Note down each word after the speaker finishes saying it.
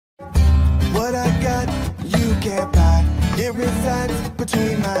can't buy. It resides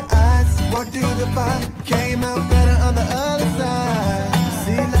between my eyes. Walked through the fire, came out better on the other side.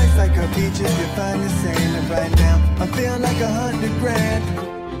 See, life's like a beach if you find the sand. And right now, I feel like 100 grand.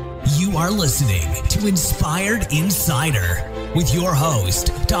 You are listening to Inspired Insider with your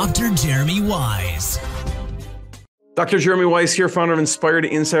host, Dr. Jeremy Hoyes. Dr. Jeremy Hoyes here, founder of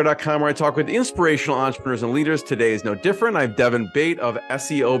InspiredInsider.com, where I talk with inspirational entrepreneurs and leaders. Today is no different. I have Devon Bate of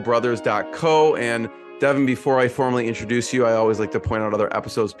SEO Brothers.co. And Devon, before I formally introduce you, I always like to point out other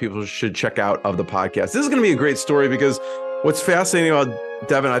episodes people should check out of the podcast. This is going to be a great story because what's fascinating about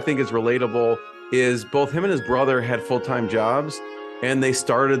Devon, I think is relatable, is both him and his brother had full-time jobs, and they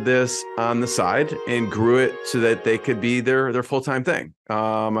started this on the side and grew it so that they could be their full-time thing.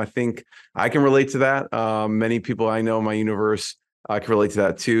 I think I can relate to that. Many people I know in my universe can relate to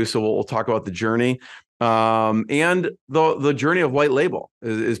that too. So we'll talk about the journey. And the journey of white label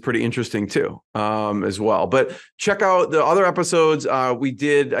is pretty interesting too, as well. But check out the other episodes. I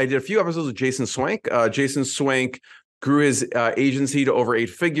did a few episodes with Jason Swank. Jason Swank grew his agency to over 8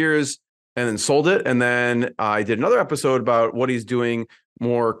 figures and then sold it. And then I did another episode about what he's doing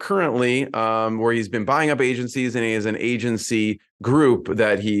more currently, where he's been buying up agencies, and he has an agency group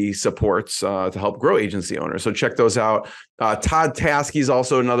that he supports to help grow agency owners. So check those out. Todd Taskey is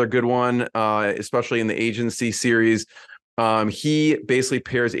also another good one, especially in the agency series. He basically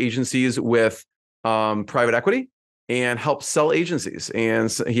pairs agencies with private equity and helps sell agencies.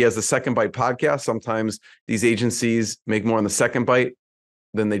 And so he has the Second Bite podcast. Sometimes these agencies make more on the second bite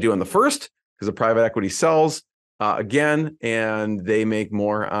than they do on the first, because the private equity sells again, and they make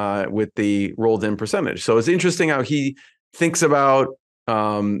more with the rolled in percentage. So it's interesting how he thinks about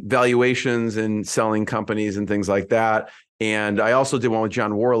valuations and selling companies and things like that. And I also did one with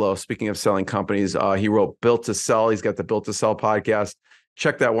John Warlow. Speaking of selling companies, he wrote Built to Sell. He's got the Built to Sell podcast.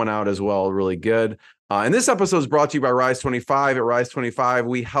 Check that one out as well. Really good. And this episode is brought to you by Rise 25. At Rise 25,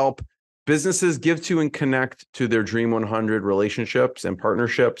 we help businesses give to and connect to their Dream 100 relationships and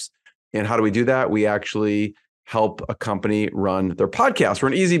partnerships. And how do we do that? We actually help a company run their podcast. We're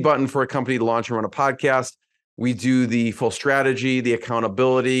an easy button for a company to launch and run a podcast. We do the full strategy, the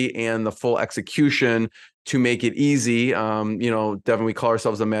accountability, and the full execution to make it easy. Devon, we call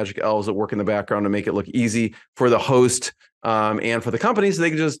ourselves the magic elves that work in the background to make it look easy for the host and for the company, so they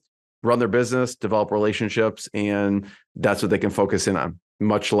can just run their business, develop relationships, and that's what they can focus in on.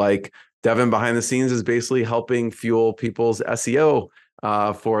 Much like Devon behind the scenes is basically helping fuel people's SEO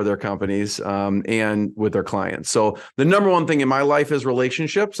for their companies and with their clients. So the number one thing in my life is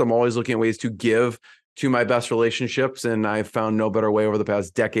relationships. I'm always looking at ways to give to my best relationships, and I've found no better way over the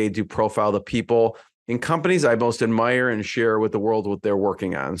past decade to profile the people in companies I most admire and share with the world what they're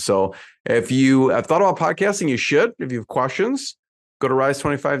working on. So if you have thought about podcasting, you should. If you have questions, go to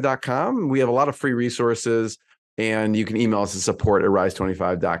rise25.com. We have a lot of free resources, and you can email us at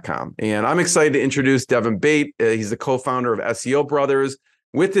support@rise25.com. And I'm excited to introduce Devon Bate. He's the co-founder of SEO Brothers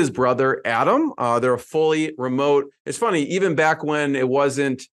with his brother, Adam. They're fully remote. It's funny, even back when it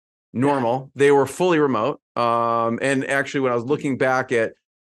wasn't normal, they were fully remote. And actually, when I was looking back at,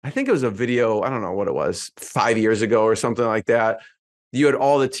 I think it was a video, I don't know what it was, 5 years ago or something like that, you had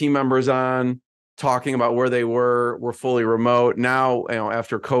all the team members on talking about where they were fully remote. Now,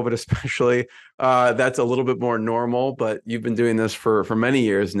 after COVID especially, that's a little bit more normal, but you've been doing this for many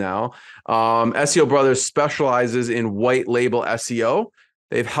years now. SEO Brothers specializes in white label SEO.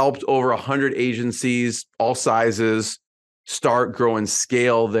 They've helped over 100 agencies, all sizes, start, grow, and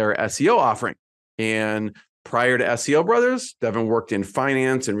scale their SEO offering. And prior to SEO Brothers, Devon worked in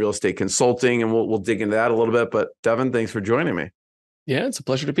finance and real estate consulting, and we'll dig into that a little bit. But Devon, thanks for joining me. Yeah, it's a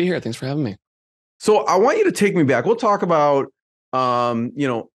pleasure to be here. Thanks for having me. So I want you to take me back. We'll talk about,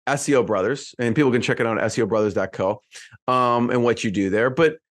 SEO Brothers, and people can check it out at SEOBrothers.co and what you do there.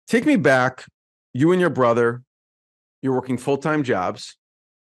 But take me back. You and your brother, you're working full-time jobs,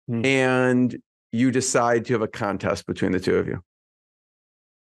 and you decide to have a contest between the two of you.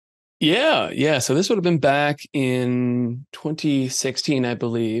 Yeah. So this would have been back in 2016, I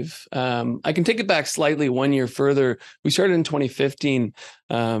believe. I can take it back slightly 1 year further. We started in 2015.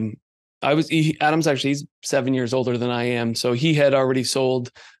 Adam's actually, he's 7 years older than I am. So he had already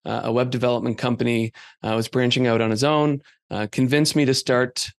sold a web development company, was branching out on his own, convinced me to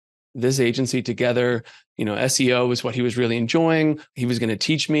start this agency together. SEO was what he was really enjoying. He was going to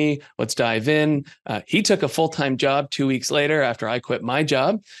teach me. Let's dive in. He took a full-time job 2 weeks later after I quit my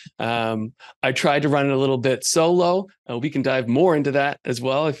job. I tried to run it a little bit solo. We can dive more into that as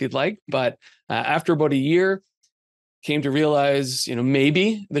well if you'd like. But after about a year, came to realize,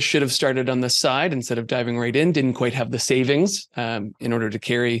 maybe this should have started on the side instead of diving right in. Didn't quite have the savings in order to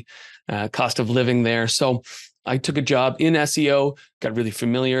carry cost of living there. So I took a job in SEO, got really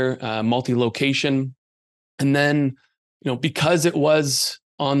familiar, multi-location. And then, because it was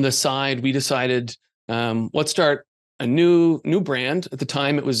on the side, we decided, let's start a new brand. At the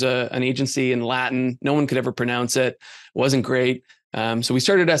time, it was an agency in Latin. No one could ever pronounce it. It wasn't great. So we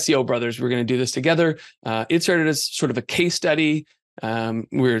started SEO Brothers. We were going to do this together. It started as sort of a case study. We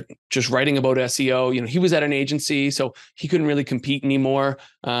were just writing about SEO. He was at an agency, so he couldn't really compete anymore.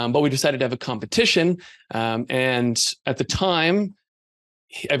 But we decided to have a competition. And at the time,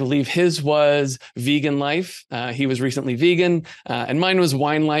 I believe his was Vegan Life. He was recently vegan, and mine was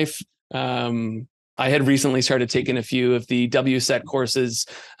Wine Life. I had recently started taking a few of the WSET courses,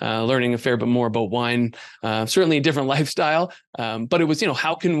 learning a fair bit more about wine. Certainly a different lifestyle, but it was,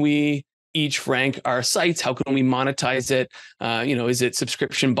 how can we each rank our sites? How can we monetize it? Is it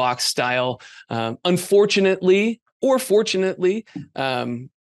subscription box style? Unfortunately, or fortunately, the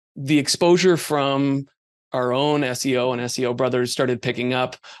exposure from our own SEO and SEO Brothers started picking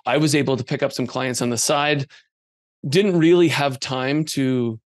up. I was able to pick up some clients on the side. Didn't really have time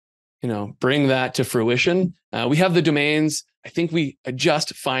to, bring that to fruition. We have the domains. I think we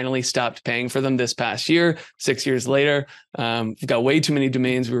just finally stopped paying for them this past year, 6 years later. We've got way too many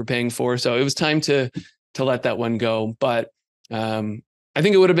domains we were paying for. So it was time to let that one go. But I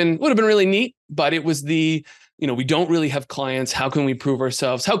think it would have been really neat, but it was we don't really have clients. How can we prove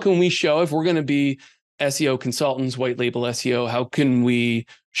ourselves? How can we show, if we're going to be SEO consultants, white label SEO, how can we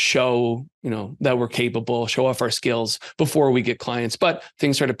show, that we're capable, show off our skills before we get clients? But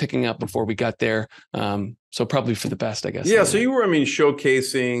things started picking up before we got there. So probably for the best, I guess. Yeah. So you were,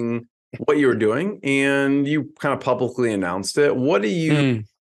 showcasing what you were doing, and you kind of publicly announced it. What did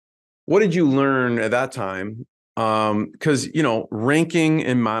you learn at that time? Because, ranking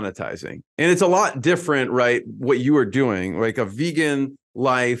and monetizing, and it's a lot different, right? What you were doing, like a vegan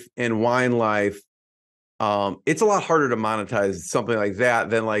life and wine life. It's a lot harder to monetize something like that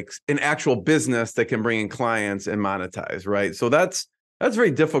than like an actual business that can bring in clients and monetize, right? So that's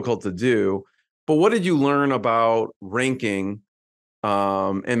very difficult to do. But what did you learn about ranking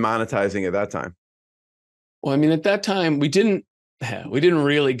and monetizing at that time? Well, at that time we didn't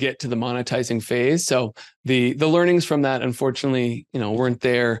really get to the monetizing phase. So the learnings from that, unfortunately, weren't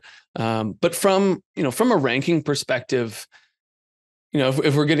there. But from a ranking perspective,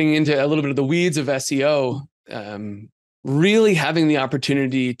 if we're getting into a little bit of the weeds of SEO, really having the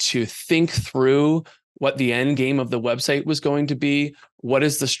opportunity to think through what the end game of the website was going to be, what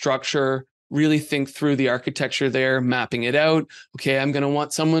is the structure, really think through the architecture there, mapping it out. Okay, I'm going to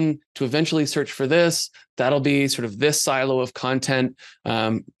want someone to eventually search for this. That'll be sort of this silo of content.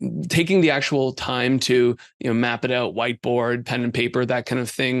 Taking the actual time to map it out, whiteboard, pen and paper, that kind of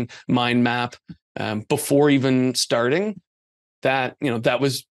thing, mind map, before even starting. That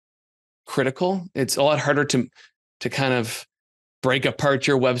was critical. It's a lot harder to kind of break apart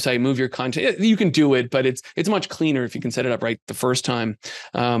your website, move your content. You can do it, but it's much cleaner if you can set it up right the first time.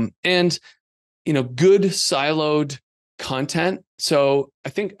 And good siloed content. So I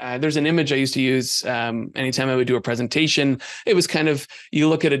think there's an image I used to use anytime I would do a presentation. It was kind of, you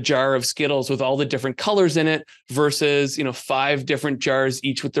look at a jar of Skittles with all the different colors in it versus 5 different jars,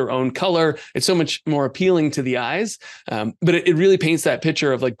 each with their own color. It's so much more appealing to the eyes. But it really paints that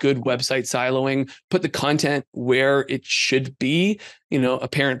picture of like good website siloing, put the content where it should be, a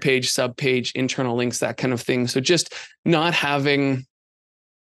parent page, sub page, internal links, that kind of thing. So just not having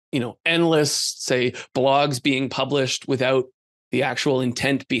endless, say, blogs being published without the actual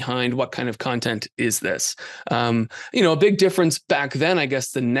intent behind what kind of content is this. A big difference back then, I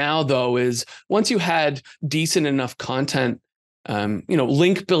guess, than now, though, is once you had decent enough content,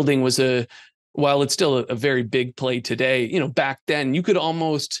 link building was while it's still a very big play today, back then you could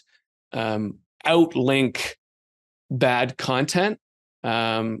almost outlink bad content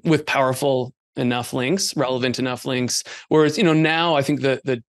with powerful enough links, relevant enough links. Whereas, now I think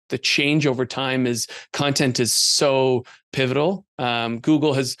the change over time is content is so pivotal.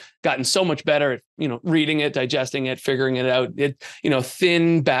 Google has gotten so much better at, reading it, digesting it, figuring it out.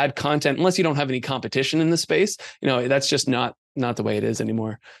 Thin, bad content, unless you don't have any competition in the space, that's just not the way it is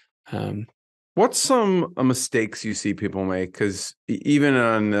anymore. What's some mistakes you see people make? Because even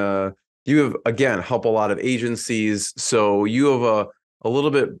on, you have, again, help a lot of agencies. So you have a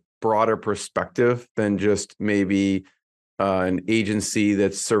little bit broader perspective than just maybe an agency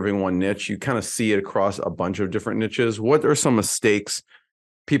that's serving one niche. You kind of see it across a bunch of different niches. What are some mistakes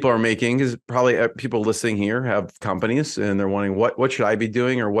people are making? Because probably people listening here have companies and they're wondering, what should I be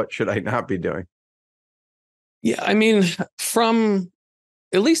doing or what should I not be doing? Yeah, from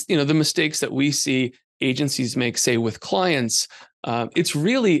at least, the mistakes that we see agencies make, say, with clients, it's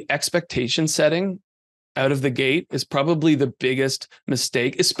really expectation setting out of the gate is probably the biggest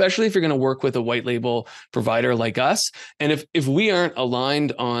mistake, especially if you're going to work with a white label provider like us. And if we aren't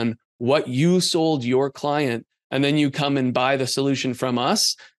aligned on what you sold your client, and then you come and buy the solution from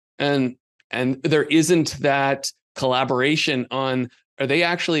us, and there isn't that collaboration on, are they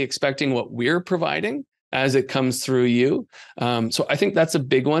actually expecting what we're providing as it comes through you? So I think that's a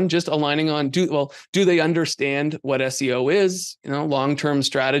big one, just aligning on, do they understand what SEO is, long-term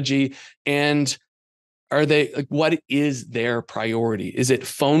strategy, and are they, like, what is their priority? Is it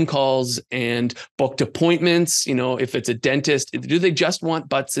phone calls and booked appointments? If it's a dentist, do they just want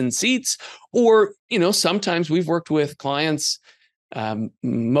butts and seats? Or, sometimes we've worked with clients,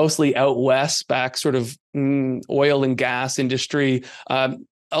 mostly out west, back sort of oil and gas industry.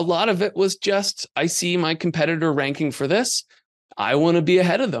 A lot of it was just, I see my competitor ranking for this. I want to be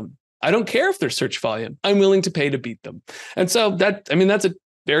ahead of them. I don't care if there's search volume. I'm willing to pay to beat them. And so that's a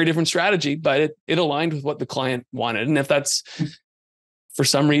very different strategy, but it aligned with what the client wanted. And if that's, for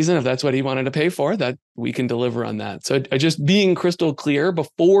some reason, if that's what he wanted to pay for, that we can deliver on that. So just being crystal clear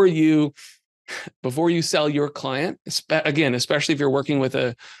before you sell your client, again, especially if you're working with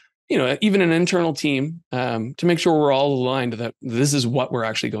even an internal team, to make sure we're all aligned that this is what we're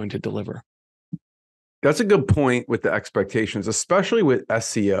actually going to deliver. That's a good point with the expectations, especially with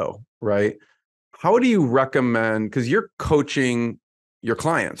SEO, right? How do you recommend, because you're coaching your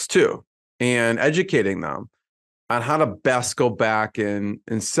clients too and educating them on how to best go back and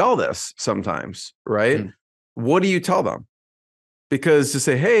sell this sometimes, right? What do you tell them? Because to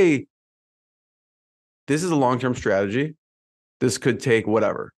say, hey, this is a long-term strategy. This could take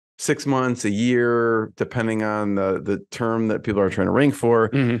whatever, 6 months, a year, depending on the term that people are trying to rank for.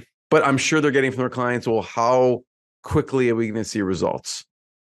 Mm-hmm. But I'm sure they're getting from their clients, well, how quickly are we going to see results?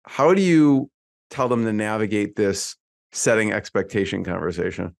 How do you tell them to navigate this setting expectation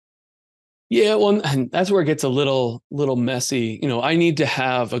conversation? Yeah, well, and that's where it gets a little messy. I need to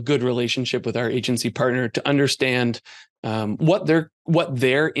have a good relationship with our agency partner to understand what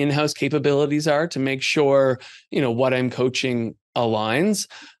their in-house capabilities are, to make sure what I'm coaching aligns.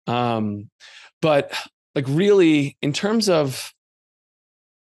 But like, really, in terms of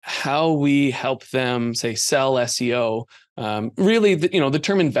how we help them, say, sell SEO, really, the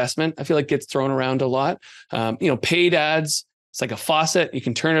term investment, I feel like, gets thrown around a lot. Paid ads, it's like a faucet. You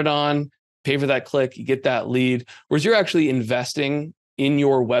can turn it on, pay for that click, you get that lead. Whereas you're actually investing in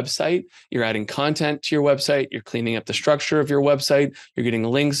your website. You're adding content to your website. You're cleaning up the structure of your website. You're getting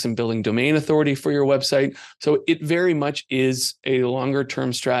links and building domain authority for your website. So it very much is a longer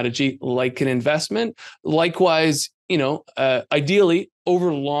term strategy, like an investment. Likewise, ideally,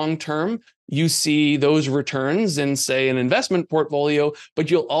 over long term, you see those returns in, say, an investment portfolio, but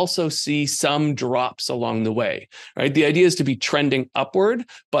you'll also see some drops along the way, right? The idea is to be trending upward,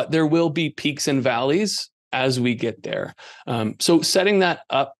 but there will be peaks and valleys as we get there. So setting that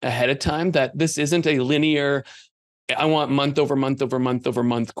up ahead of time, that this isn't a linear, I want month over month over month over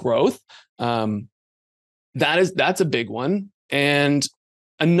month growth. That's a big one. And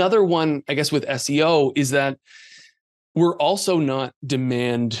another one, I guess, with SEO is that we're also not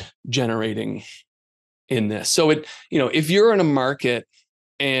demand generating in this. So if you're in a market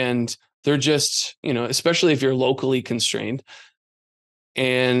and they're just, especially if you're locally constrained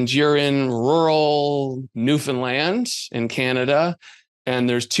and you're in rural Newfoundland in Canada and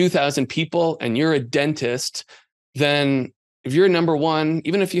there's 2,000 people and you're a dentist, then if you're number one,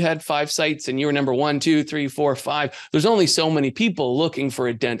 even if you had 5 sites and you were number 1, 2, 3, 4, 5, there's only so many people looking for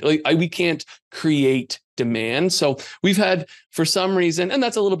a dentist. We can't create demand. So we've had, for some reason, and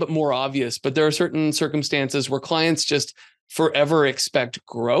that's a little bit more obvious, but there are certain circumstances where clients just forever expect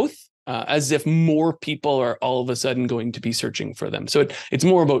growth, as if more people are all of a sudden going to be searching for them. So it's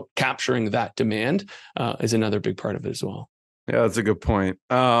more about capturing that demand, is another big part of it as well. Yeah, that's a good point.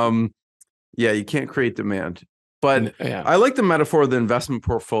 Yeah, you can't create demand. But yeah. I like the metaphor of the investment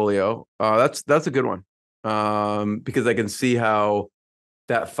portfolio. That's a good one, because I can see how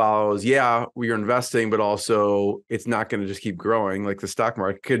that follows. Yeah, we are investing, but also it's not going to just keep growing. Like the stock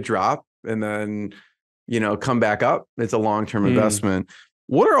market could drop and then, come back up. It's a long-term investment.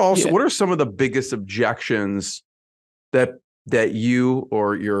 What are some of the biggest objections that you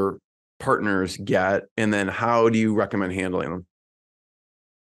or your partners get, and then how do you recommend handling them?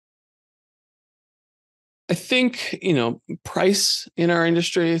 I think, price in our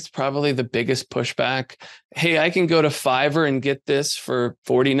industry is probably the biggest pushback. Hey, I can go to Fiverr and get this for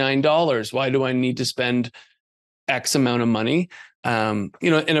 $49. Why do I need to spend X amount of money? And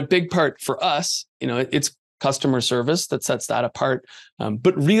a big part for us, it's customer service that sets that apart.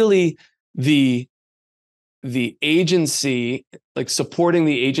 But really, the agency like supporting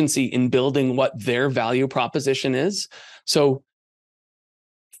the agency in building what their value proposition is. So,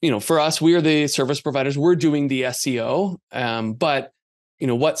 for us, we are the service providers. We're doing the SEO, but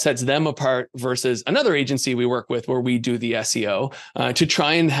what sets them apart versus another agency we work with where we do the SEO to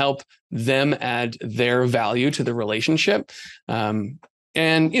try and help them add their value to the relationship.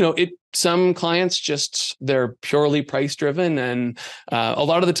 Some clients they're purely price driven. And a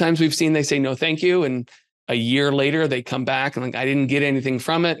lot of the times we've seen they say, no, thank you. And a year later they come back and like, I didn't get anything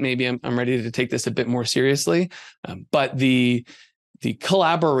from it. Maybe I'm ready to take this a bit more seriously. But the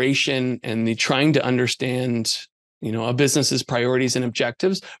collaboration and the trying to understand a business's priorities and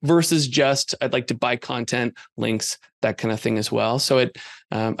objectives versus just, I'd like to buy content, links, that kind of thing as well. So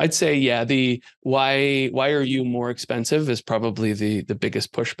I'd say, the why are you more expensive is probably the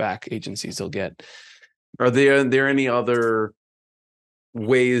biggest pushback agencies will get. Are there any other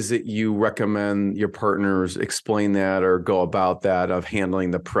ways that you recommend your partners explain that or go about that of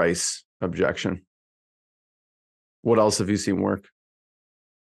handling the price objection? What else have you seen work?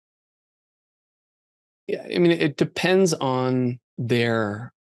 Yeah, I mean, it depends on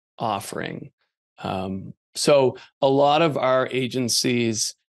their offering. So a lot of our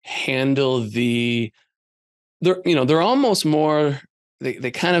agencies handle they're almost more,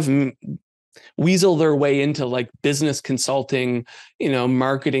 they kind of weasel their way into like business consulting,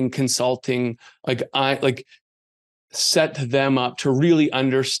 marketing consulting, like set them up to really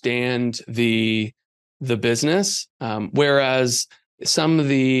understand the business. Whereas some of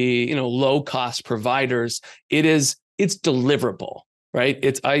the low cost providers, it's deliverable,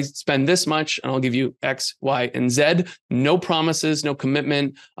 right? I spend this much and I'll give you X, Y, and Z. No promises, no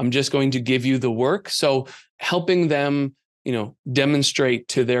commitment. I'm just going to give you the work. So helping them, demonstrate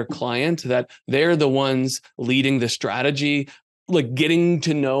to their client that they're the ones leading the strategy, like getting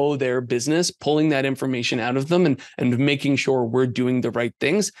to know their business, pulling that information out of them and making sure we're doing the right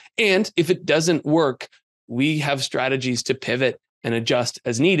things. And if it doesn't work, we have strategies to pivot and adjust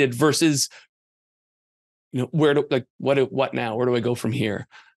as needed versus, what now? Where do I go from here?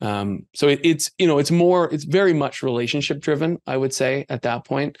 So it's very much relationship driven, I would say at that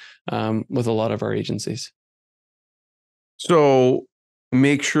point, with a lot of our agencies. So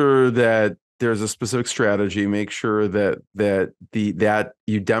make sure that there's a specific strategy, make sure that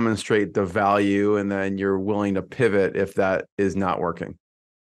you demonstrate the value and then you're willing to pivot if that is not working.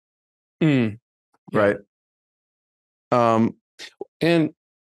 Right. And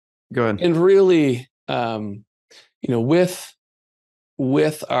go ahead. And really,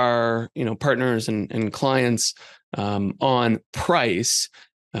 with our, partners and clients on price,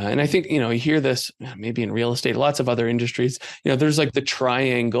 and I think, you hear this maybe in real estate, lots of other industries, there's like the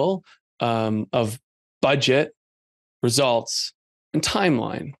triangle of budget, results, and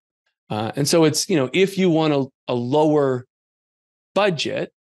timeline. And so it's, if you want a lower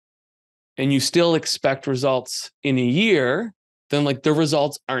budget and you still expect results in a year, then like the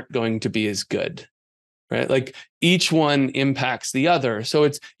results aren't going to be as good, right? Like each one impacts the other. So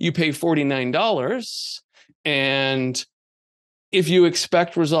it's, you pay $49 and if you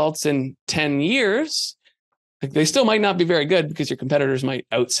expect results in 10 years, like they still might not be very good because your competitors might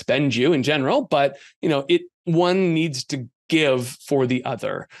outspend you in general, but one needs to give for the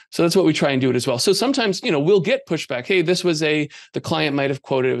other. So that's what we try and do it as well. So sometimes, we'll get pushback. Hey, this was the client might have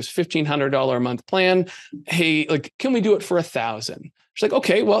quoted, it was $1,500 a month plan. Hey, like, can we do it for $1,000? She's like,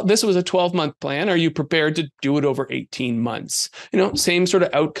 okay, well, this was a 12-month plan. Are you prepared to do it over 18 months? Same sort of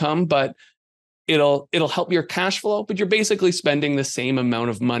outcome, but it'll help your cash flow, but you're basically spending the same amount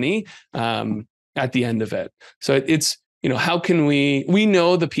of money at the end of it. So it's, how can we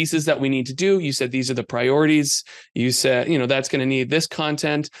know the pieces that we need to do. You said, these are the priorities. You said, that's going to need this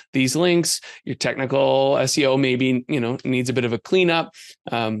content, these links, your technical SEO maybe, needs a bit of a cleanup.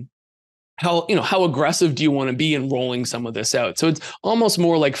 How aggressive do you want to be in rolling some of this out? So it's almost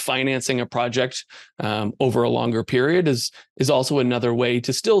more like financing a project over a longer period is also another way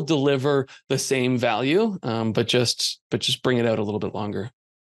to still deliver the same value, but just bring it out a little bit longer.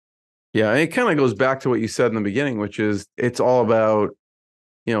 Yeah, it kind of goes back to what you said in the beginning, which is it's all about,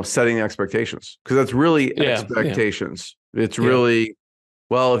 setting expectations, because that's really expectations. Yeah. It's really,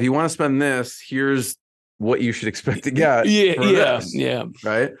 well, if you want to spend this, here's what you should expect to get. Yeah.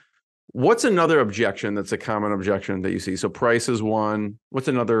 Right. What's another objection that's a common objection that you see? So price is one. What's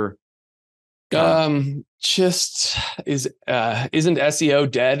another? Just isn't SEO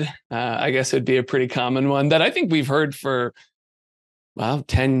dead? I guess it'd be a pretty common one that I think we've heard for,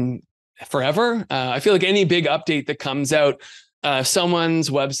 forever. I feel like any big update that comes out, someone's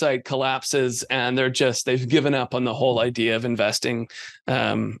website collapses and they've given up on the whole idea of investing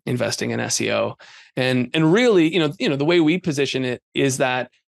in SEO. And really, the way we position it is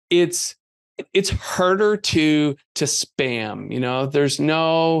that it's harder to spam. There's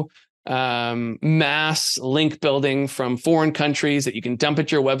no mass link building from foreign countries that you can dump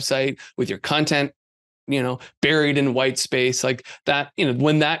at your website with your content, buried in white space like that.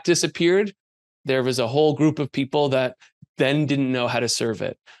 When that disappeared, there was a whole group of people that then didn't know how to serve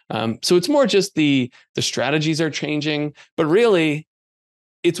it. So it's more just the strategies are changing, but really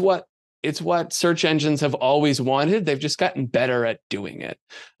it's what search engines have always wanted. They've just gotten better at doing it.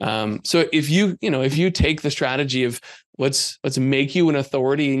 So if you take the strategy of let's make you an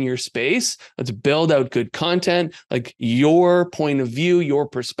authority in your space, let's build out good content, like your point of view, your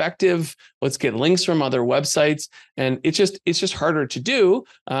perspective, let's get links from other websites. And it's just harder to do,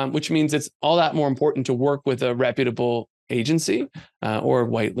 which means it's all that more important to work with a reputable agency or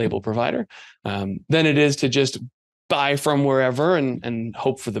white label provider than it is to just buy from wherever and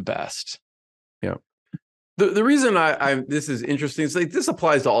hope for the best. Yeah. The reason I this is interesting is like this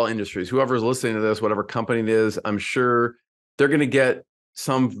applies to all industries. Whoever's listening to this, whatever company it is, I'm sure they're going to get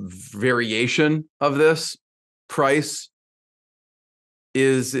some variation of this. Price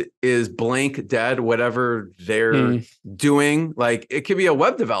is blank dead, whatever they're doing. Like it could be a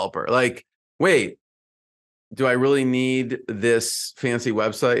web developer. Like, wait, do I really need this fancy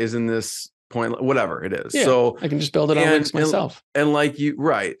website? Isn't this point, whatever it is? Yeah, so I can just build it on links myself. And like you,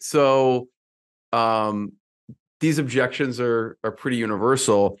 right. So these objections are pretty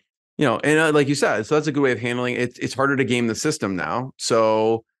universal, and like you said, so that's a good way of handling it. It's harder to game the system now.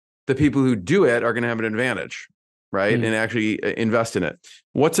 So the people who do it are going to have an advantage, right? And actually invest in it.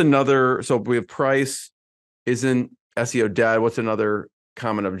 What's another, so we have price, isn't SEO dead? What's another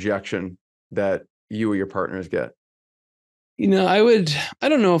common objection that you or your partners get? I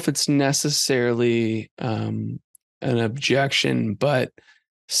don't know if it's necessarily an objection, but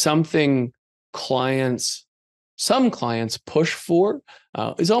something some clients push for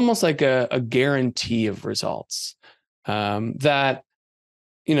is almost like a guarantee of results that,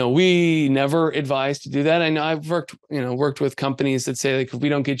 we never advise to do that. I know I've worked with companies that say, like, if we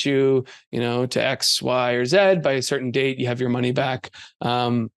don't get you, to X, Y, or Z by a certain date, you have your money back.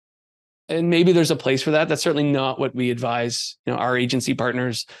 And maybe there's a place for that. That's certainly not what we advise, our agency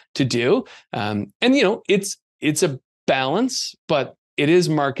partners to do. And it's a balance, but it is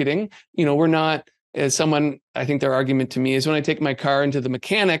marketing. We're not, as someone, I think their argument to me is when I take my car into the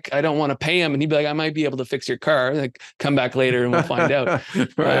mechanic, I don't want to pay him. And he'd be like, I might be able to fix your car. Like, come back later and we'll find out.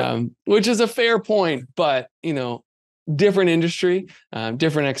 Right. Which is a fair point, but, different industry,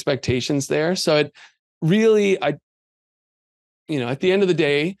 different expectations there. So it really, at the end of the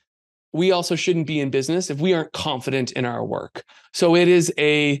day, we also shouldn't be in business if we aren't confident in our work. So it is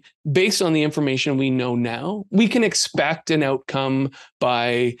based on the information we know now, we can expect an outcome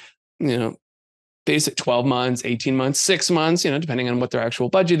by, basic 12 months, 18 months, 6 months, depending on what their actual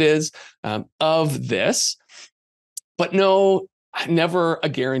budget is of this. But no, never a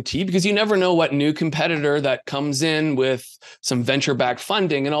guarantee, because you never know what new competitor that comes in with some venture-backed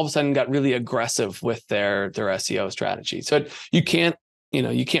funding and all of a sudden got really aggressive with their SEO strategy. So you can't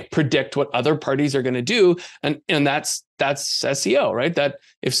predict what other parties are going to do. And that's SEO, right? That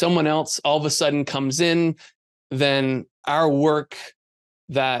if someone else all of a sudden comes in, then our work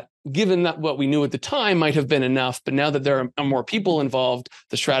that, given that what we knew at the time might have been enough, but now that there are more people involved,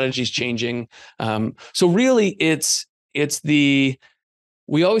 the strategy is changing. So really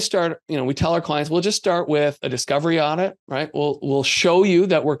we always start, we tell our clients, we'll just start with a discovery audit, right? We'll show you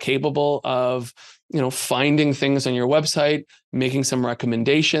that we're capable of, finding things on your website, making some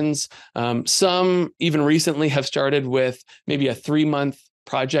recommendations. Some even recently have started with maybe a 3-month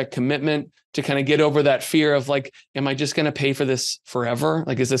project commitment to kind of get over that fear of like, am I just going to pay for this forever?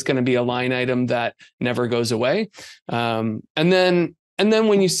 Like, is this going to be a line item that never goes away? And then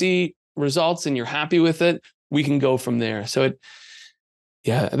when you see results and you're happy with it, we can go from there. So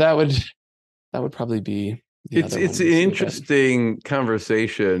that would probably be. It's an interesting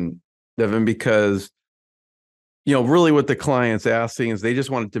conversation, Devon, because really what the client's asking is they just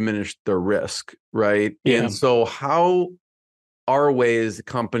want to diminish their risk, right? Yeah. And so how are ways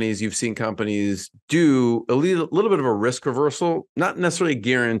you've seen companies do a little bit of a risk reversal, not necessarily a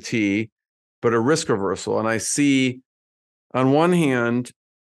guarantee, but a risk reversal. And I see on one hand,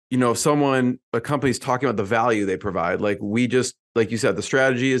 if a company's talking about the value they provide, like you said, the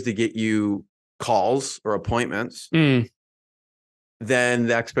strategy is to get you calls or appointments. Then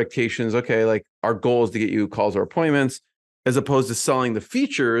the expectation is, okay, like our goal is to get you calls or appointments, as opposed to selling the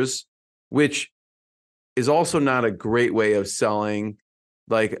features, which is also not a great way of selling.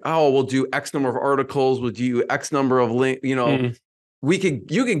 Like, oh, we'll do X number of articles, we'll do X number of link,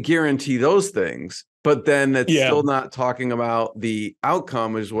 you can guarantee those things, but then that's still not talking about the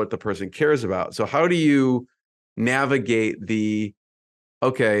outcome is what the person cares about. So how do you navigate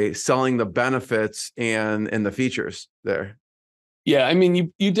selling the benefits and the features there? Yeah. I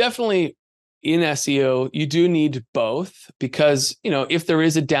mean, you definitely in SEO, you do need both because, if there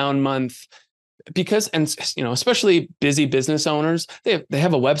is a down month, especially busy business owners, they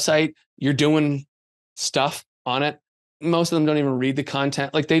have a website, you're doing stuff on it. Most of them don't even read the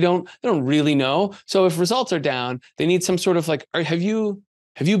content. Like they don't really know. So if results are down, they need some sort of like, have you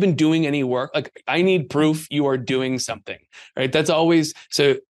been doing any work? Like I need proof you are doing something, right? That's always,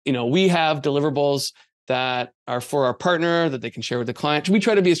 so, we have deliverables that are for our partner that they can share with the client. We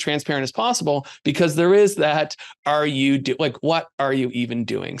try to be as transparent as possible because there is that, what are you even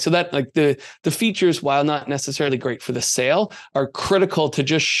doing? So that like the features, while not necessarily great for the sale, are critical to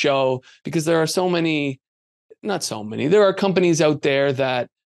just show, because there are there are companies out there that,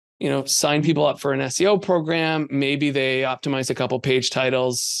 sign people up for an SEO program. Maybe they optimize a couple page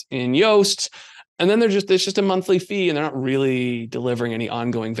titles in Yoast, and then it's just a monthly fee and they're not really delivering any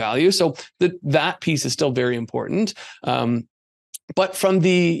ongoing value. So that piece is still very important. But from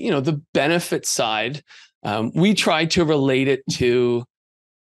the benefit side, we try to relate it to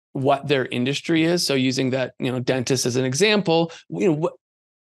what their industry is. So using that, dentist as an example,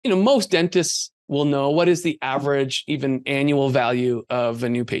 most dentists will know what is the average even annual value of a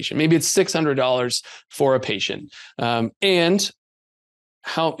new patient. Maybe it's $600 for a patient. And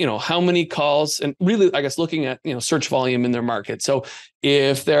how many calls, and really, I guess, looking at, search volume in their market. So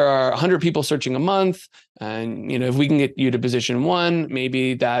if there are 100 people searching a month and, if we can get you to position 1,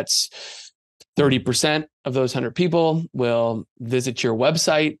 maybe that's 30% of those 100 people will visit your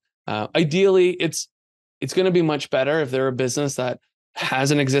website. Ideally, it's going to be much better if they're a business that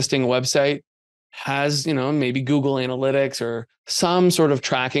has an existing website, has, maybe Google Analytics or some sort of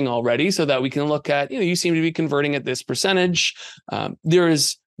tracking already, so that we can look at, you seem to be converting at this percentage. There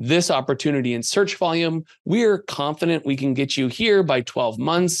is this opportunity in search volume. We're confident we can get you here by 12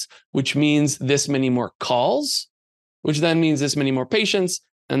 months, which means this many more calls, which then means this many more patients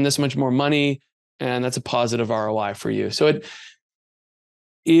and this much more money. And that's a positive ROI for you. So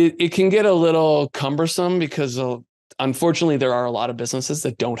it can get a little cumbersome because unfortunately there are a lot of businesses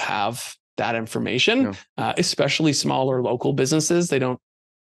that don't have that information, especially smaller local businesses. They don't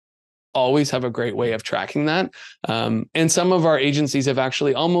always have a great way of tracking that. And some of our agencies have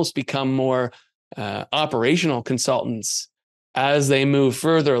actually almost become more operational consultants as they move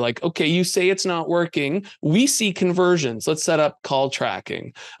further. Like, okay, you say it's not working. We see conversions. Let's set up call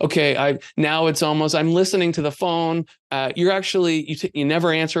tracking. Okay, now it's almost, I'm listening to the phone. You're actually, you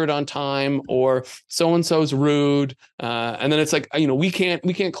never answer it on time, or so-and-so's rude. And then it's like, we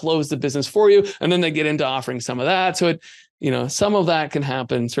can't close the business for you. And then they get into offering some of that. So some of that can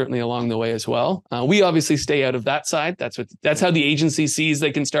happen certainly along the way as well. We obviously stay out of that side. That's how the agency sees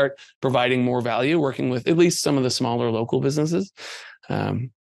they can start providing more value, working with at least some of the smaller local businesses. There's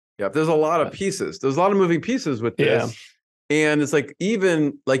a lot of pieces. There's a lot of moving pieces with this. And it's like,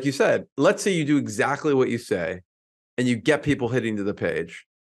 even like you said, let's say you do exactly what you say and you get people hitting to the page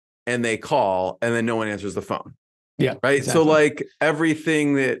and they call and then no one answers the phone. Yeah. Right. Exactly. So like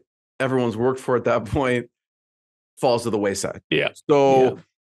everything that everyone's worked for at that point falls to the wayside. Yeah. So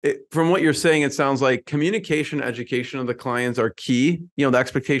from what you're saying, it sounds like communication, education of the clients are key. The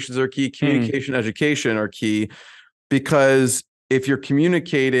expectations are key. Communication, education are key, because if you're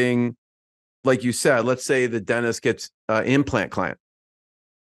communicating, like you said, let's say the dentist gets an implant client,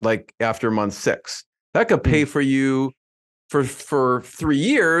 like after month 6, that could pay for you for 3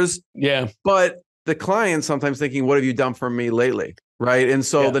 years. Yeah. But the client's sometimes thinking, what have you done for me lately? Right. And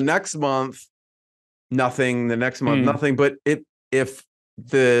so the next month, nothing, the next month, nothing. But if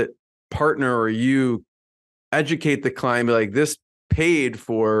the partner or you educate the client, be like, this paid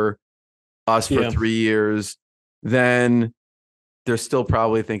for us for 3 years, then they're still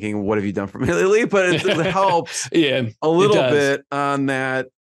probably thinking, what have you done for me lately? But it helps a little bit on that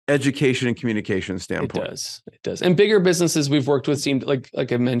education and communication standpoint. It does. And bigger businesses we've worked with seemed like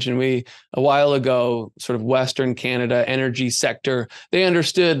I mentioned, a while ago, sort of Western Canada energy sector, they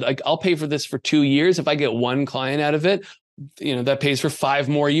understood, like, I'll pay for this for 2 years. If I get one client out of it, that pays for 5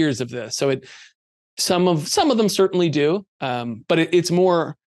 more years of this. So some of them certainly do. But it's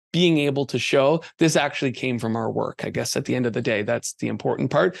more being able to show this actually came from our work. I guess at the end of the day, that's the important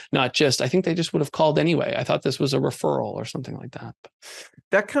part. Not just, I think they just would have called anyway. I thought this was a referral or something like that.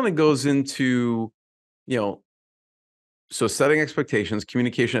 That kind of goes into, so setting expectations,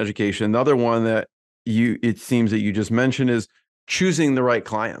 communication, education. Another one that it seems that you just mentioned is choosing the right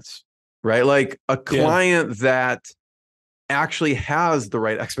clients, right? Like a client that actually has the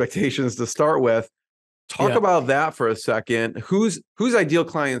right expectations to start with. Talk about that for a second. Who's ideal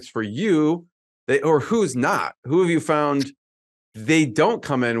clients for you, or who's not? Who have you found they don't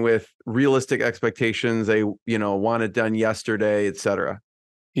come in with realistic expectations? They, want it done yesterday, et cetera.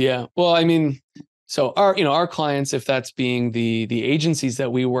 Yeah. Well, I mean, so our clients, if that's being the agencies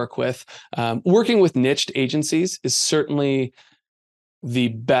that we work with, working with niched agencies is certainly the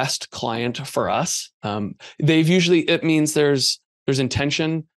best client for us. It means there's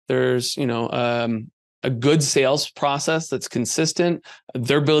intention, there's, a good sales process that's consistent.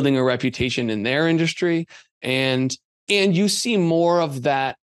 They're building a reputation in their industry, and you see more of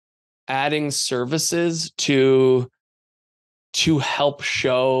that adding services to help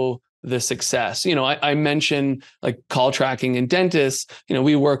show the success. I mentioned like call tracking and dentists.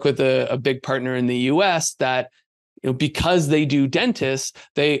 We work with a big partner in the US that, because they do dentists,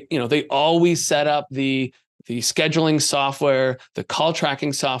 they always set up the scheduling software, the call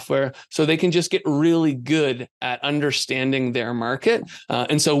tracking software, so they can just get really good at understanding their market.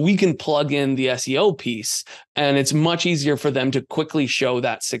 And so we can plug in the SEO piece, and it's much easier for them to quickly show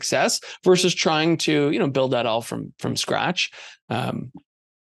that success versus trying to, build that all from scratch. I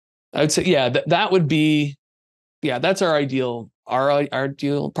would say, that would be, that's our ideal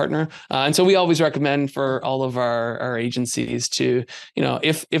partner. And so we always recommend for all of our agencies to,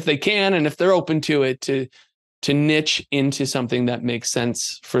 if they can, and if they're open to it, to niche into something that makes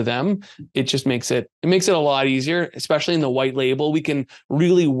sense for them. It just makes it a lot easier, especially in the white label. We can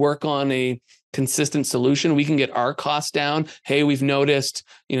really work on a consistent solution. We can get our costs down. Hey, we've noticed,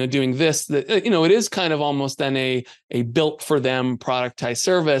 doing this, that, it is kind of almost then a built for them productized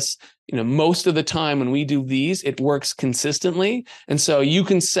service. Most of the time when we do these, it works consistently. And so you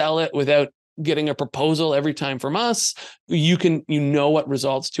can sell it without getting a proposal every time from us. You know what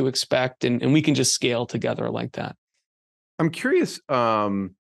results to expect, and we can just scale together like that. I'm curious,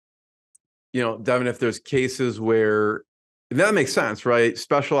 Devon, if there's cases where that makes sense, right?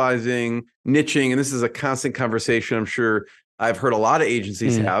 Specializing, niching, and this is a constant conversation I'm sure I've heard a lot of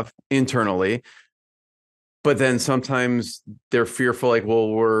agencies have internally. But then sometimes they're fearful, like, well,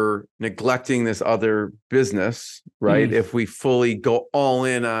 we're neglecting this other business, right? If we fully go all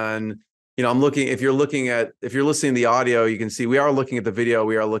in on, if you're listening to the audio, you can see we are looking at the video.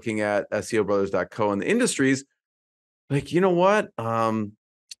 We are looking at SEObrothers.co and the industries. Like, you know what?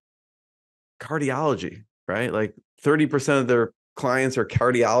 Cardiology, right? Like 30% of their clients are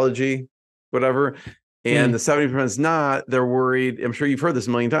cardiology, whatever. And the 70% is not. They're worried. I'm sure you've heard this a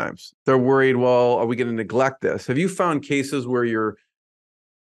million times. They're worried, well, are we going to neglect this? Have you found cases where you're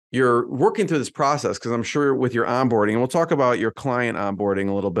working through this process? Because I'm sure with your onboarding, and we'll talk about your client onboarding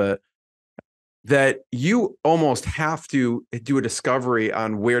a little bit, that you almost have to do a discovery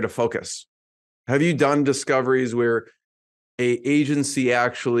on where to focus. Have you done discoveries where an agency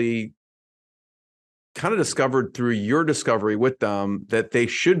actually kind of discovered through your discovery with them that they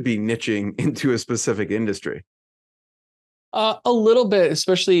should be niching into a specific industry? A little bit,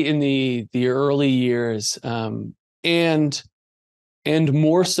 especially in the early years, and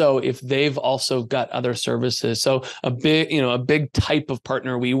more so if they've also got other services. So a big type of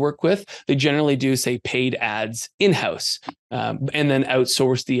partner we work with, they generally do, say, paid ads in-house, and then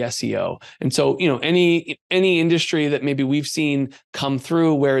outsource the SEO. And so, any industry that maybe we've seen come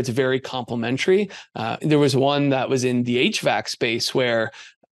through where it's very complementary. There was one that was in the HVAC space where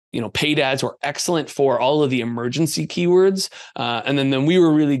paid ads were excellent for all of the emergency keywords. And then we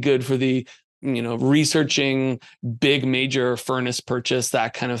were really good for the researching big major furnace purchase,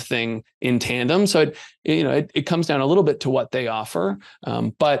 that kind of thing in tandem. So it comes down a little bit to what they offer.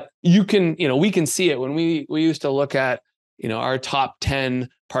 But we can see it when we used to look at, our top 10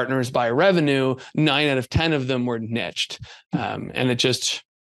 partners by revenue, 9 out of 10 of them were niched. And it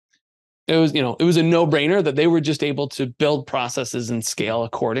was a no-brainer that they were just able to build processes and scale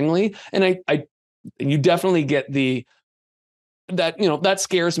accordingly. And you definitely get that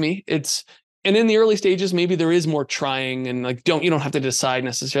scares me. And in the early stages, maybe there is more trying, and you don't have to decide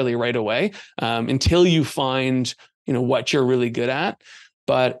necessarily right away until you find, what you're really good at.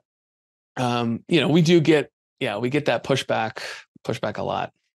 But, we do get that pushback a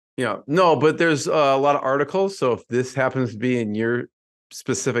lot. Yeah, no, but there's a lot of articles. So if this happens to be in your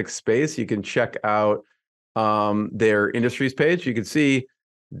specific space, you can check out their industries page. You can see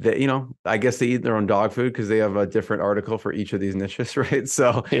that, I guess they eat their own dog food because they have a different article for each of these niches, right?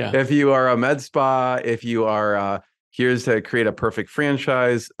 So if you are a med spa, if you are here's to create a perfect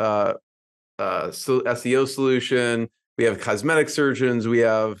franchise SEO solution, we have cosmetic surgeons, we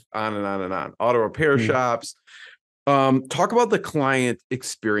have on and on and on, auto repair shops. Talk about the client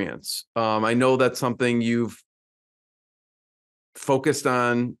experience. I know that's something you've focused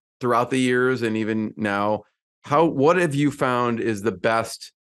on throughout the years and even now. What have you found is the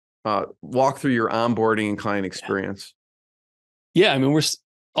best walk through your onboarding and client experience? Yeah, I mean, we're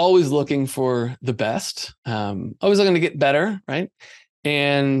always looking for the best, always looking to get better, right?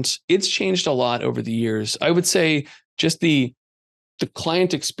 And it's changed a lot over the years. I would say just the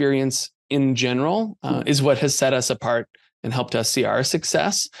client experience in general is what has set us apart and helped us see our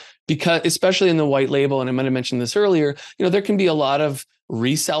success. Because especially in the white label, and I might have mentioned this earlier, there can be a lot of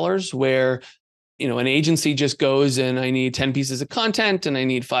resellers where an agency just goes and I need 10 pieces of content and I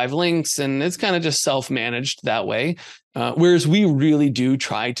need 5 links, and it's kind of just self-managed that way. Whereas we really do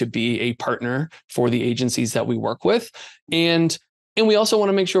try to be a partner for the agencies that we work with. And we also want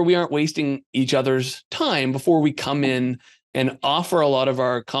to make sure we aren't wasting each other's time before we come in and offer a lot of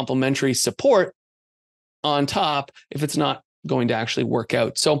our complimentary support on top if it's not going to actually work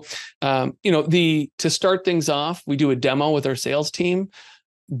out. So, to start things off, we do a demo with our sales team.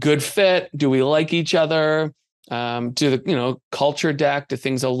 Good fit. Do we like each other? Do the culture deck? Do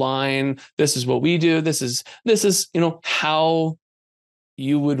things align? This is what we do. This is how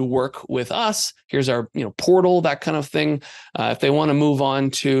you would work with us. Here's our portal, that kind of thing. If they want to move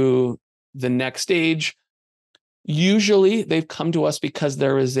on to the next stage, usually they've come to us because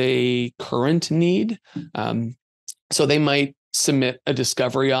there is a current need. So they might submit a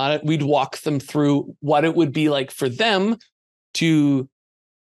discovery audit. We'd walk them through what it would be like for them to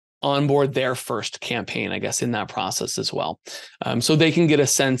onboard their first campaign, I guess, in that process as well. So they can get a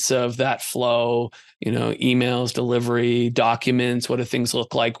sense of that flow, emails, delivery, documents, what do things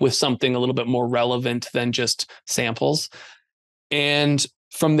look like with something a little bit more relevant than just samples. And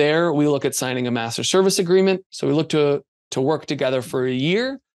from there, we look at signing a master service agreement. So we look to work together for a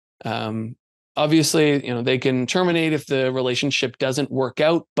year. Obviously, they can terminate if the relationship doesn't work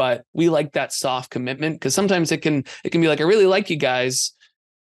out, but we like that soft commitment because sometimes it can be like, I really like you guys.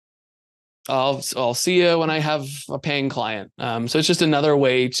 I'll see you when I have a paying client. So it's just another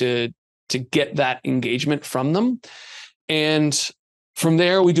way to get that engagement from them. And from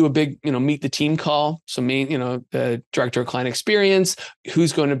there, we do a big, meet the team call. So me, the director of client experience,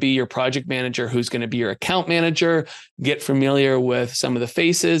 who's going to be your project manager, who's going to be your account manager, get familiar with some of the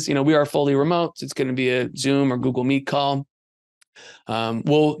faces. We are fully remote. So it's going to be a Zoom or Google Meet call.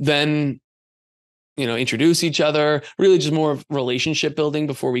 We'll then introduce each other, really just more of relationship building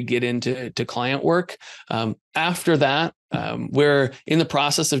before we get into client work. After that, we're in the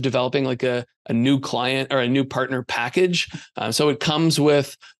process of developing like a new client or a new partner package. So it comes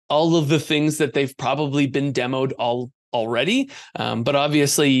with all of the things that they've probably been demoed already. But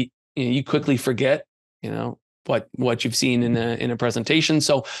obviously you quickly forget, what you've seen in a presentation.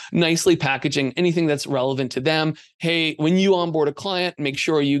 So nicely packaging anything that's relevant to them. Hey, when you onboard a client, make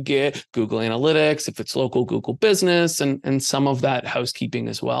sure you get Google Analytics, if it's local, Google Business, and some of that housekeeping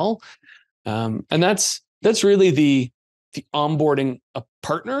as well. And that's really the onboarding a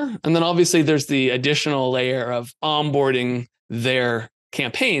partner. And then obviously there's the additional layer of onboarding their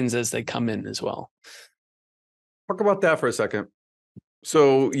campaigns as they come in as well. Talk about that for a second.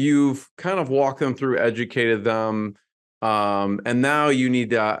 So you've kind of walked them through, educated them, and now you need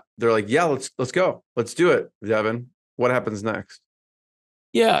to. They're like, yeah, let's go, let's do it, Devon. What happens next?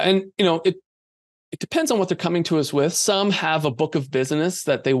 Yeah, and it depends on what they're coming to us with. Some have a book of business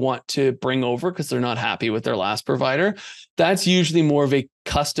that they want to bring over because they're not happy with their last provider. That's usually more of a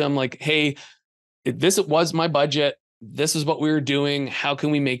custom, like, hey, this was my budget. This is what we were doing. How can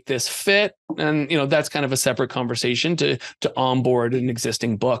we make this fit? And, that's kind of a separate conversation to onboard an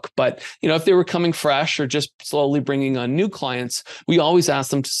existing book. But, if they were coming fresh or just slowly bringing on new clients, we always ask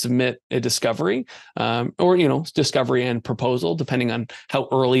them to submit a discovery or, discovery and proposal, depending on how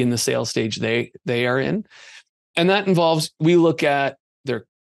early in the sales stage they are in. And that involves, we look at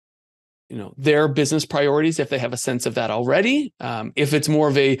their business priorities, if they have a sense of that already. If it's more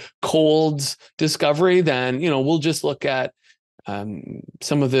of a cold discovery, then, we'll just look at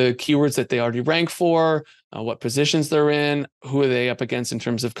some of the keywords that they already rank for, what positions they're in, who are they up against in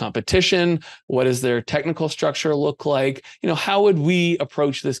terms of competition, what does their technical structure look like, how would we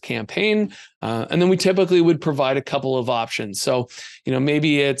approach this campaign? And then we typically would provide a couple of options. So,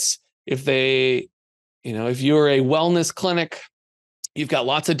 maybe it's if you're a wellness clinic, you've got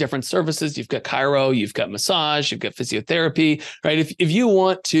lots of different services. You've got chiro, you've got massage, you've got physiotherapy, right? If you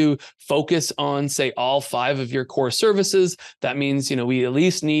want to focus on, say, all 5 of your core services, that means, we at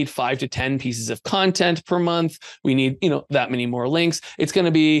least need 5 to 10 pieces of content per month. We need, that many more links. It's going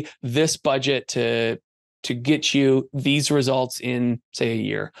to be this budget to to get you these results in, say, a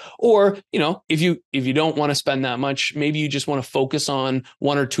year. Or, if you don't want to spend that much, maybe you just want to focus on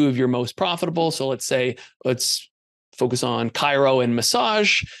one or two of your most profitable. So let's focus on chiro and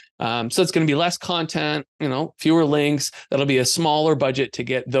massage. So it's going to be less content, fewer links. That'll be a smaller budget to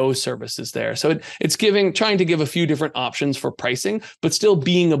get those services there. So it's trying to give a few different options for pricing, but still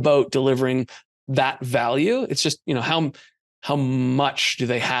being about delivering that value. It's just, how much do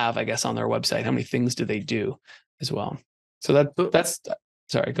they have, I guess, on their website? How many things do they do as well? So that's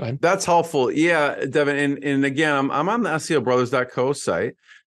sorry, go ahead. That's helpful. Yeah, Devon. And again, I'm on the SEObrothers.co site,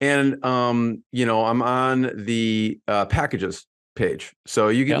 and I'm on the packages page. So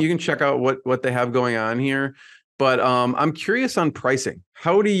you can check out what they have going on here. But I'm curious on pricing.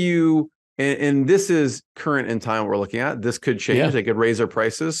 How do you, and this is current in time we're looking at, this could change. Yeah. They could raise their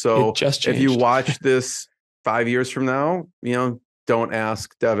prices. So if you watch this 5 years from now, don't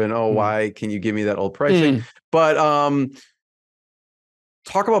ask Devon, why can you give me that old pricing? But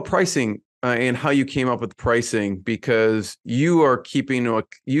talk about pricing and how you came up with pricing, because you've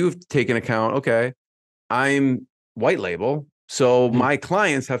taken account, okay, I'm white label, so my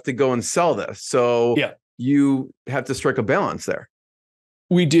clients have to go and sell this. So you have to strike a balance there.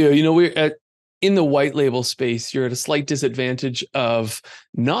 We do. We're in the white label space, you're at a slight disadvantage of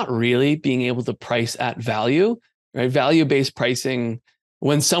not really being able to price at value, right? Value-based pricing,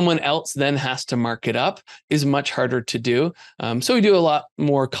 when someone else then has to mark it up, is much harder to do. So we do a lot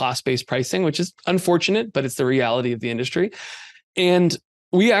more cost-based pricing, which is unfortunate, but it's the reality of the industry. And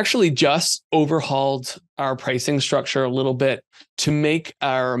we actually just overhauled our pricing structure a little bit to make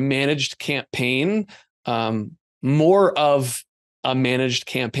our managed campaign more of a managed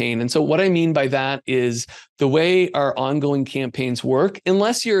campaign. And so what I mean by that is the way our ongoing campaigns work,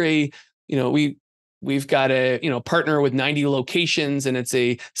 unless you're we've got a, partner with 90 locations and it's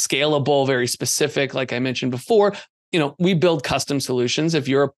a scalable, very specific, like I mentioned before, we build custom solutions. If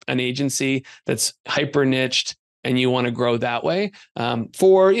you're an agency that's hyper niched and you want to grow that way,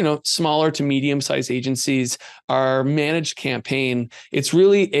 for, smaller to medium-sized agencies, our managed campaign, it's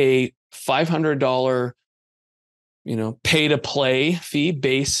really a $500 pay to play fee,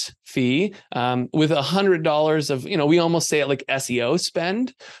 base fee, with $100 of, we almost say it like SEO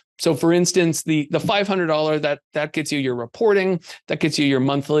spend. So for instance, the $500 that gets you your reporting, that gets you your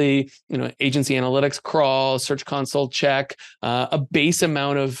monthly, agency analytics crawl, search console check, a base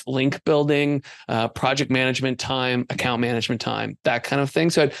amount of link building, project management time, account management time, that kind of thing.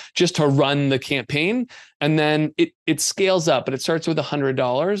 So just to run the campaign, and then it scales up, but it starts with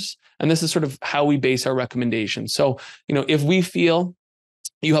 $100. And this is sort of how we base our recommendations. So, if we feel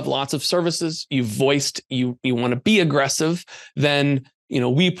you have lots of services, you've voiced you want to be aggressive, then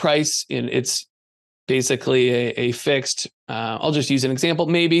we price in, it's basically a fixed, I'll just use an example,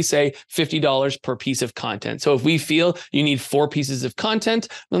 maybe say $50 per piece of content. So if we feel you need 4 pieces of content,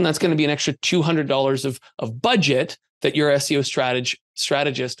 then that's going to be an extra $200 of budget that your SEO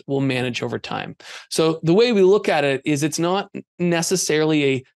strategist will manage over time. So the way we look at it is it's not necessarily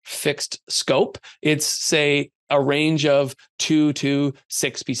a fixed scope. It's, say, a range of 2 to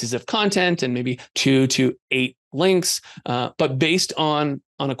 6 pieces of content and maybe 2 to 8 links, but based on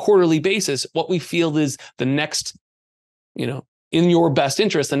a quarterly basis, what we feel is the next, in your best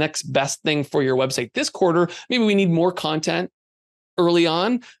interest, the next best thing for your website this quarter. Maybe we need more content early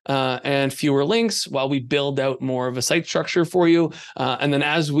on and fewer links while we build out more of a site structure for you. And then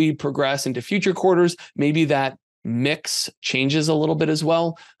as we progress into future quarters, maybe that mix changes a little bit as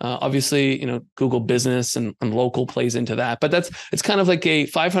well. Obviously, Google Business and local plays into that, but it's kind of like a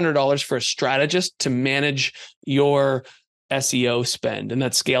 $500 for a strategist to manage your SEO spend. And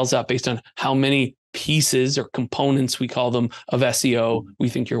that scales up based on how many pieces or components, we call them, of SEO we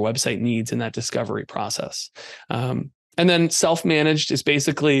think your website needs in that discovery process. And then self-managed is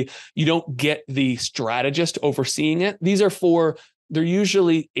basically, you don't get the strategist overseeing it. They're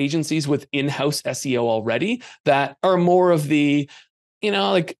usually agencies with in-house SEO already that are more of the,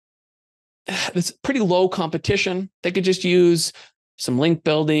 it's pretty low competition. They could just use some link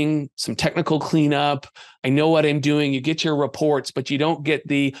building, some technical cleanup. I know what I'm doing. You get your reports, but you don't get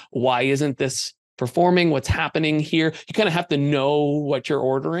the, why isn't this performing? What's happening here? You kind of have to know what you're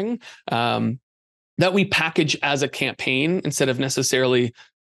ordering. That we package as a campaign instead of necessarily,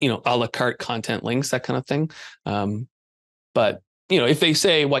 a la carte content links, that kind of thing. But if they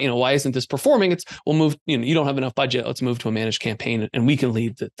say, why isn't this performing? We'll move, you don't have enough budget. Let's move to a managed campaign and we can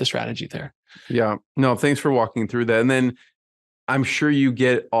lead the strategy there. Yeah. No, thanks for walking through that. And then I'm sure you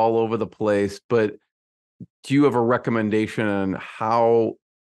get all over the place, but do you have a recommendation on how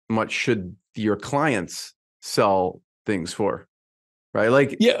much should your clients sell things for? right?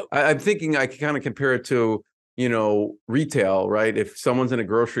 Like, Yeah. I'm thinking I can kind of compare it to, retail, right? If someone's in a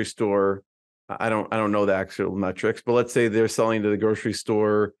grocery store, I don't know the actual metrics, but let's say they're selling to the grocery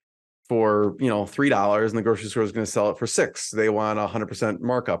store for, $3, and the grocery store is going to sell it for $6. They want 100%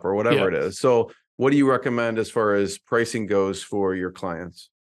 markup or whatever it is. So what do you recommend as far as pricing goes for your clients?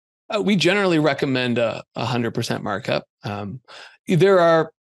 We generally recommend a 100% markup. There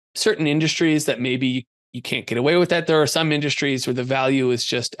are certain industries that maybe you can't get away with that. There are some industries where the value is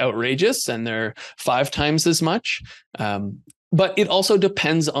just outrageous and they're 5 times as much. But it also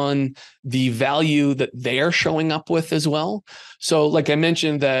depends on the value that they're showing up with as well. So like I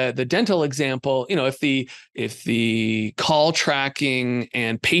mentioned, the dental example, if the call tracking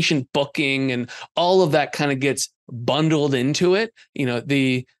and patient booking and all of that kind of gets bundled into it,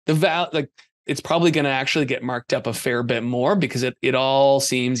 the value, it's probably going to actually get marked up a fair bit more because it all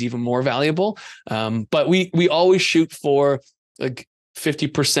seems even more valuable. But we always shoot for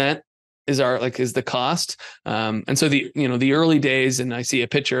 50% is the cost. And so the early days, and I see a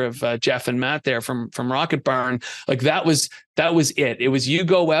picture of Jeff and Matt there from Rocket Barn, that was it. It was, you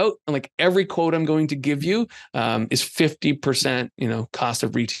go out and every quote I'm going to give you is 50%, cost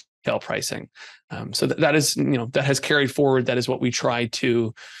of retail pricing. So that is, that has carried forward. That is what we try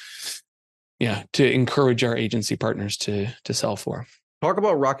to encourage our agency partners to sell for. Talk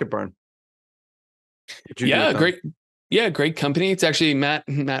about Rocket Barn. Great company. It's actually Matt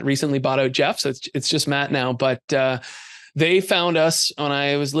recently bought out Jeff, so it's just Matt now. But they found us when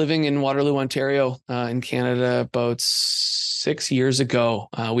I was living in Waterloo, Ontario, in Canada, about 6 years ago.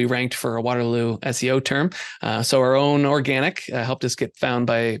 We ranked for a Waterloo SEO term, so our own organic helped us get found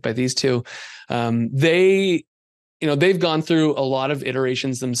by these two. They've gone through a lot of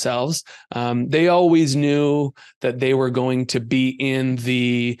iterations themselves. They always knew that they were going to be in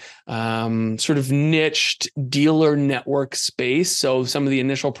the sort of niched dealer network space. So some of the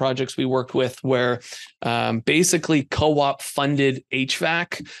initial projects we worked with were basically co-op funded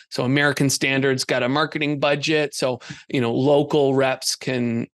HVAC. So American Standard's got a marketing budget. So, local reps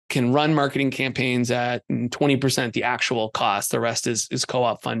can run marketing campaigns at 20% the actual cost. The rest is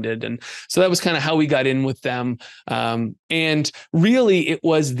co-op funded. And so that was kind of how we got in with them. And really it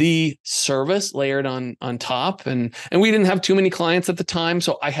was the service layered on top. And we didn't have too many clients at the time.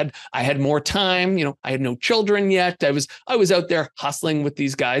 So I had more time, I had no children yet. I was out there hustling with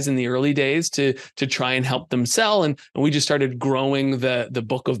these guys in the early days to try and help them sell. And we just started growing the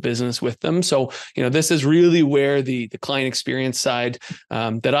book of business with them. So, this is really where the client experience side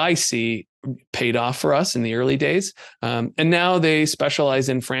that I see paid off for us in the early days. And now they specialize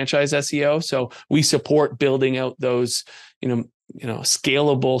in franchise SEO. So we support building out those,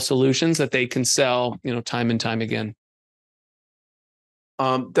 scalable solutions that they can sell, time and time again.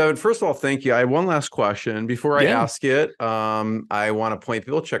 Devon, first of all, thank you. I have one last question. Before I ask it, I want to point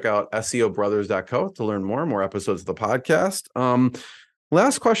people, check out SEObrothers.co to learn more episodes of the podcast.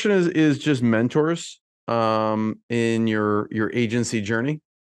 Last question is just mentors in your agency journey.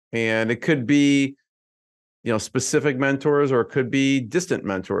 And it could be, specific mentors, or it could be distant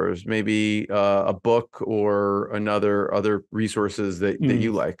mentors, maybe a book or other resources that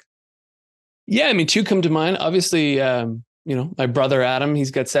you like. Yeah, 2 come to mind. Obviously, my brother Adam, he's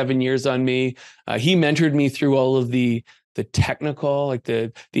got 7 years on me. He mentored me through all of the technical,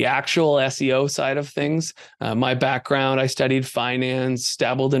 the actual SEO side of things. My background, I studied finance,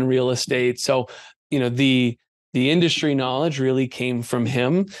 dabbled in real estate. So, the industry knowledge really came from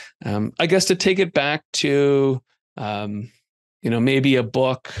him. I guess to take it back to, maybe a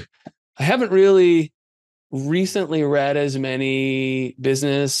book. I haven't really recently read as many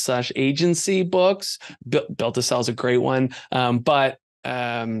business/agency books. Built to Sell is a great one. But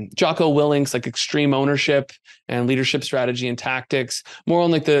Jocko Willink's Extreme Ownership and Leadership Strategy and Tactics, more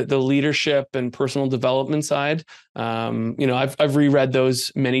on the leadership and personal development side. I've reread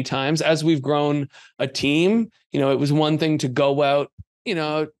those many times. As we've grown a team, it was one thing to go out,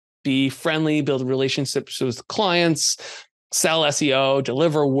 be friendly, build relationships with clients, sell SEO,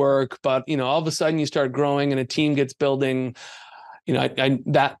 deliver work. But, all of a sudden you start growing and a team gets building.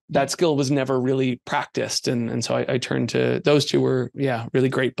 That skill was never really practiced. And so I turned to those two were, really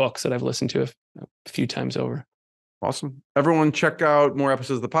great books that I've listened to a few times over. Awesome. Everyone check out more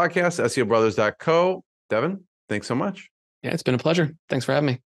episodes of the podcast, SEObrothers.co. Devon, thanks so much. Yeah, it's been a pleasure. Thanks for having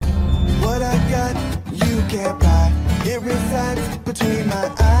me. What I got, you can't buy. It resides between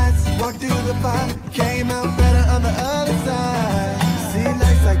my eyes. Walked through the fire, came out better on the other side. See,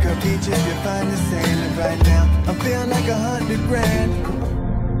 life's like a beach if you find the sand. And right now, I'm feeling like $100 grand.